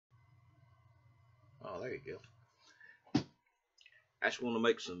there you go. I just want to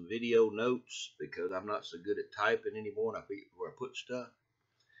make some video notes because I'm not so good at typing anymore, and I forget where I put stuff.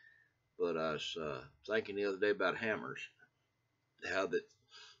 But I was thinking the other day about hammers, how that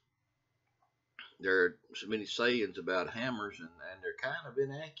there are so many sayings about hammers, and they're kind of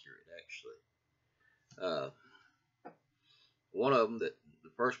inaccurate, actually. One of them, the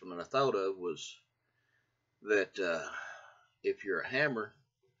first one that I thought of was that if you're a hammer,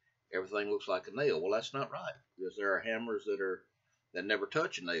 everything looks like a nail. Well, that's not right, because there are hammers that never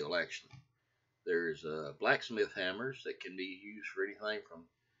touch a nail, actually. There's blacksmith hammers that can be used for anything from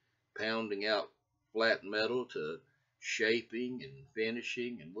pounding out flat metal to shaping and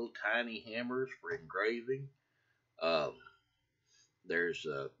finishing, and little tiny hammers for engraving. There's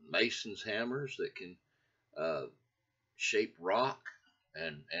mason's hammers that can shape rock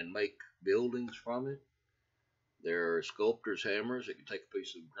and make buildings from it. There are sculptor's hammers that can take a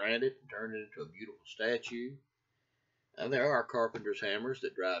piece of granite and turn it into a beautiful statue. And there are carpenter's hammers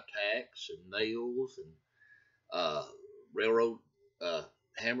that drive tacks and nails, and railroad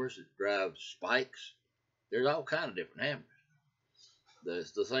hammers that drive spikes. There's all kinds of different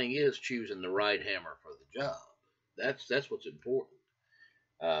hammers. The thing is choosing the right hammer for the job. That's what's important.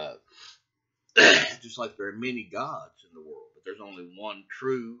 Just like there are many gods in the world, but there's only one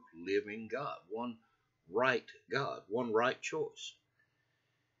true living God, one right God, one right choice.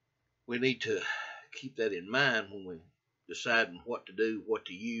 We need to keep that in mind when we deciding what to do, what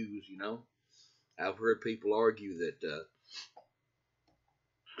to use. You know, I've heard people argue that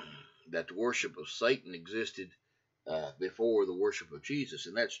that the worship of Satan existed before the worship of Jesus,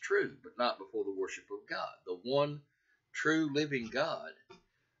 and that's true, but not before the worship of God. The one true living God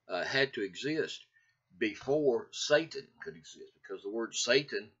had to exist before Satan could exist, because the word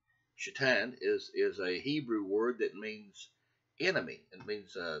Satan, Shaitan, is a Hebrew word that means enemy. It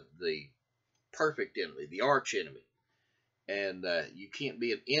means the perfect enemy, the arch enemy. And you can't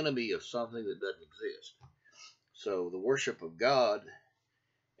be an enemy of something that doesn't exist. So the worship of God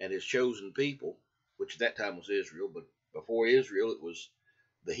and his chosen people, which at that time was Israel, but before Israel it was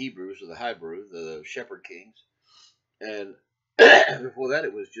the Hebrews, or the Hebrew, the shepherd kings. And before that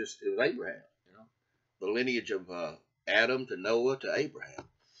it was Abraham, you know, the lineage of Adam to Noah to Abraham.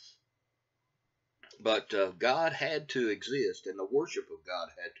 But God had to exist, and the worship of God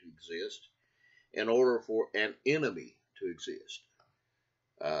had to exist in order for an enemy to exist.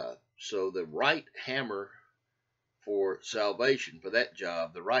 So the right hammer for salvation, for that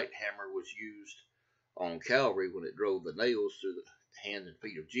job, the right hammer was used on Calvary when it drove the nails through the hands and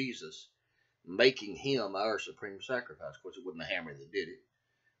feet of Jesus, making him our supreme sacrifice. Of course, it wasn't the hammer that did it,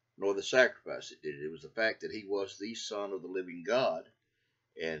 nor the sacrifice that did it. It was the fact that he was the Son of the living God,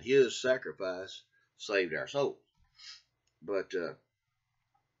 and his sacrifice saved our souls. But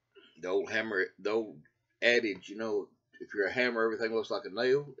the old adage, you know, if you're a hammer, everything looks like a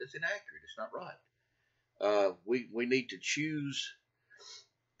nail, it's inaccurate. It's not right. We need to choose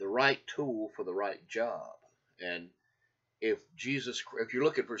the right tool for the right job. And if you're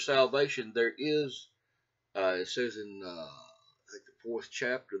looking for salvation, there is, it says in, I think the 4th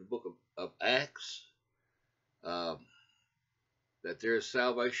chapter of the book of Acts, that there is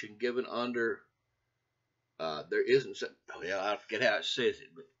salvation given under, there isn't, I forget how it says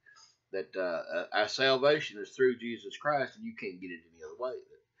it, but that our salvation is through Jesus Christ, and you can't get it any other way.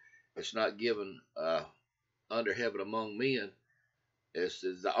 It's not given under heaven among men. It's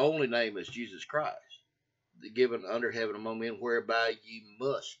the only name is Jesus Christ, given under heaven among men, whereby ye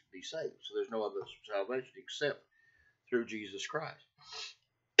must be saved. So there's no other salvation except through Jesus Christ.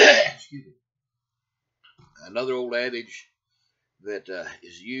 Excuse me. Another old adage that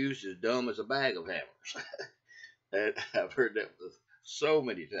is used is dumb as a bag of hammers. And I've heard that so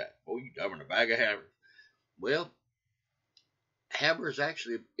many times. Oh, you dumber than a bag of hammers. Well, hammers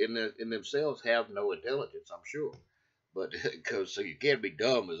actually in themselves have no intelligence, I'm sure. But so you can't be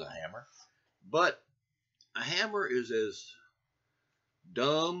dumb as a hammer. But a hammer is as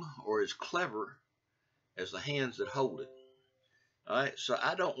dumb or as clever as the hands that hold it. All right, so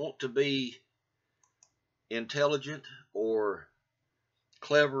I don't want to be intelligent or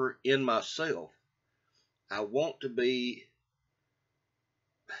clever in myself. I want to be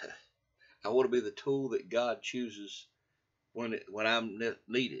the tool that God chooses when I'm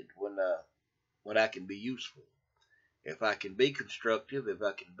needed, when I can be useful. If I can be constructive, if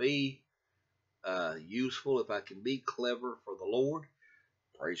I can be useful, if I can be clever for the Lord,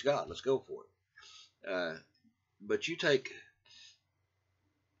 praise God, let's go for it. But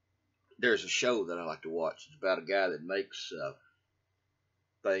there's a show that I like to watch. It's about a guy that makes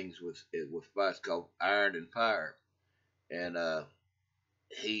things with fire. It's called Iron and Fire, and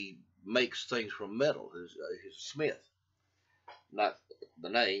he makes things from metal. He's a smith. Not the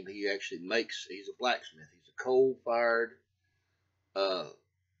name. He actually makes. He's a blacksmith. He's a coal-fired uh,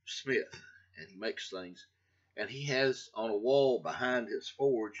 smith, and he makes things. And he has on a wall behind his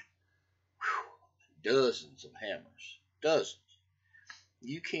forge dozens of hammers. Dozens.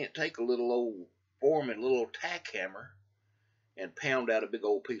 You can't take a little old Foreman, little old tack hammer, and pound out a big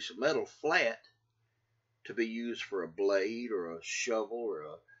old piece of metal flat to be used for a blade or a shovel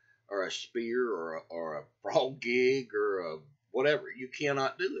or a spear or a frog gig or a whatever. You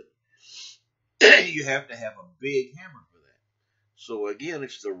cannot do it. You have to have a big hammer for that. So again,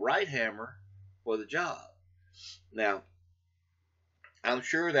 it's the right hammer for the job. Now, I'm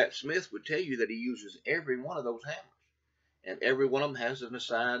sure that Smith would tell you that he uses every one of those hammers, and every one of them has an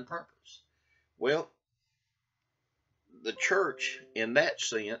assigned purpose. Well, the church, in that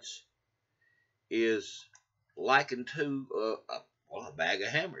sense, is likened to a bag of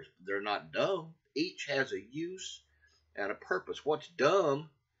hammers. They're not dumb. Each has a use and a purpose. What's dumb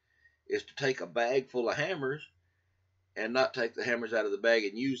is to take a bag full of hammers and not take the hammers out of the bag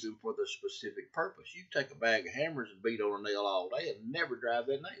and use them for the specific purpose. You take a bag of hammers and beat on a nail all day and never drive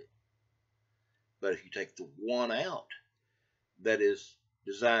that nail. But if you take the one out that is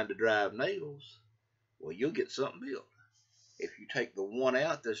designed to drive nails, well, you'll get something built. If you take the one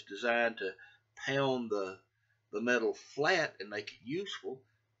out that's designed to pound the metal flat and make it useful,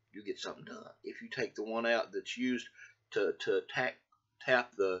 you get something done. If you take the one out that's used to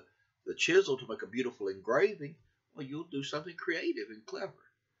tap the chisel to make a beautiful engraving, well, you'll do something creative and clever.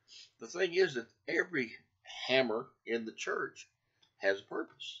 The thing is that every hammer in the church has a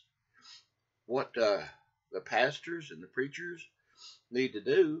purpose. What the pastors and the preachers need to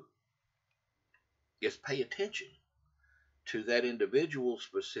do is pay attention to that individual's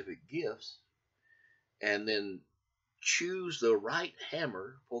specific gifts and then choose the right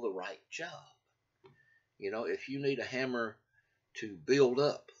hammer for the right job. You know, if you need a hammer to build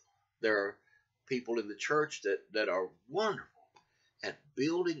up, there are people in the church that are wonderful at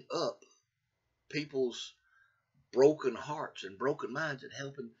building up people's broken hearts and broken minds and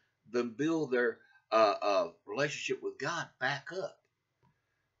helping them build their relationship with God back up.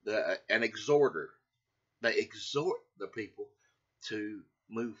 An exhorter. They exhort the people to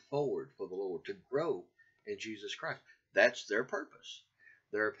move forward for the Lord, to grow in Jesus Christ. That's their purpose.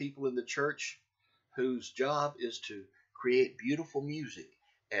 There are people in the church whose job is to create beautiful music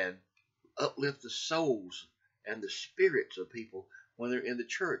and uplift the souls and the spirits of people when they're in the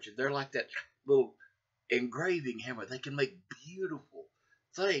church. And they're like that little engraving hammer. They can make beautiful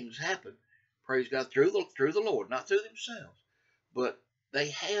things happen, praise God, through the Lord, not through themselves. But they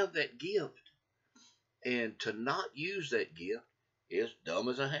have that gift. And to not use that gift is dumb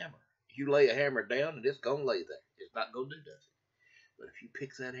as a hammer. You lay a hammer down and it's going to lay there. It's not going to do nothing. But if you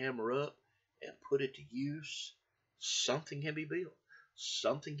pick that hammer up and put it to use, something can be built.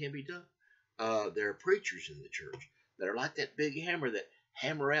 Something can be done. There are preachers in the church that are like that big hammer that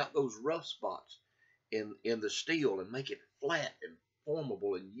hammer out those rough spots in the steel and make it flat and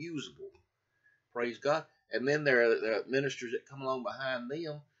formable and usable. Praise God. And then there are ministers that come along behind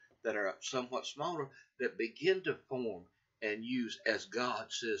them that are somewhat smaller that begin to form and use as God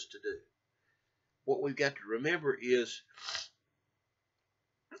says to do. What we've got to remember is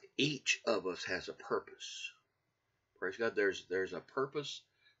each of us has a purpose. Praise God. There's a purpose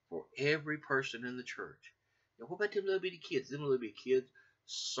for every person in the church. Now, what about them little bitty kids? Them little bitty kids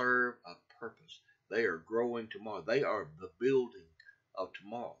serve a purpose. They are growing tomorrow. They are the building of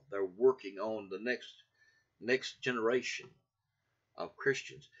tomorrow. They're working on the next generation of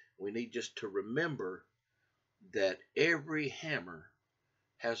Christians. We need just to remember that every hammer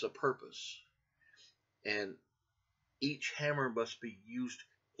has a purpose, and each hammer must be used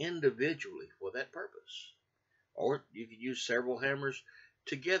individually for that purpose. Or you could use several hammers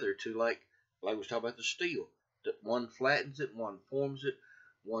together to, like we was talking about the steel. One flattens it, one forms it,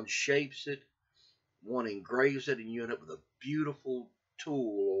 one shapes it, one engraves it, and you end up with a beautiful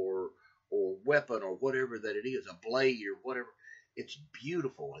tool or weapon or whatever that it is, a blade or whatever. It's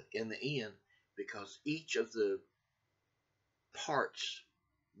beautiful in the end because each of the parts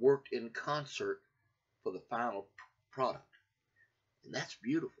worked in concert for the final product. And that's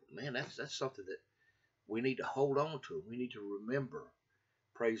beautiful, man. That's something that we need to hold on to. We need to remember.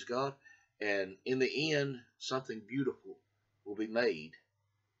 Praise God. And in the end, something beautiful will be made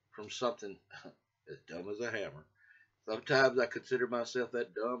from something as dumb as a hammer. Sometimes I consider myself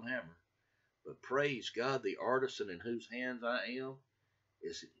that dumb hammer. But praise God, the artisan in whose hands I am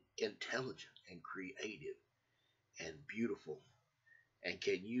is intelligent and creative and beautiful and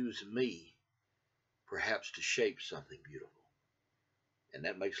can use me perhaps to shape something beautiful. and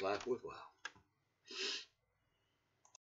that makes life worthwhile.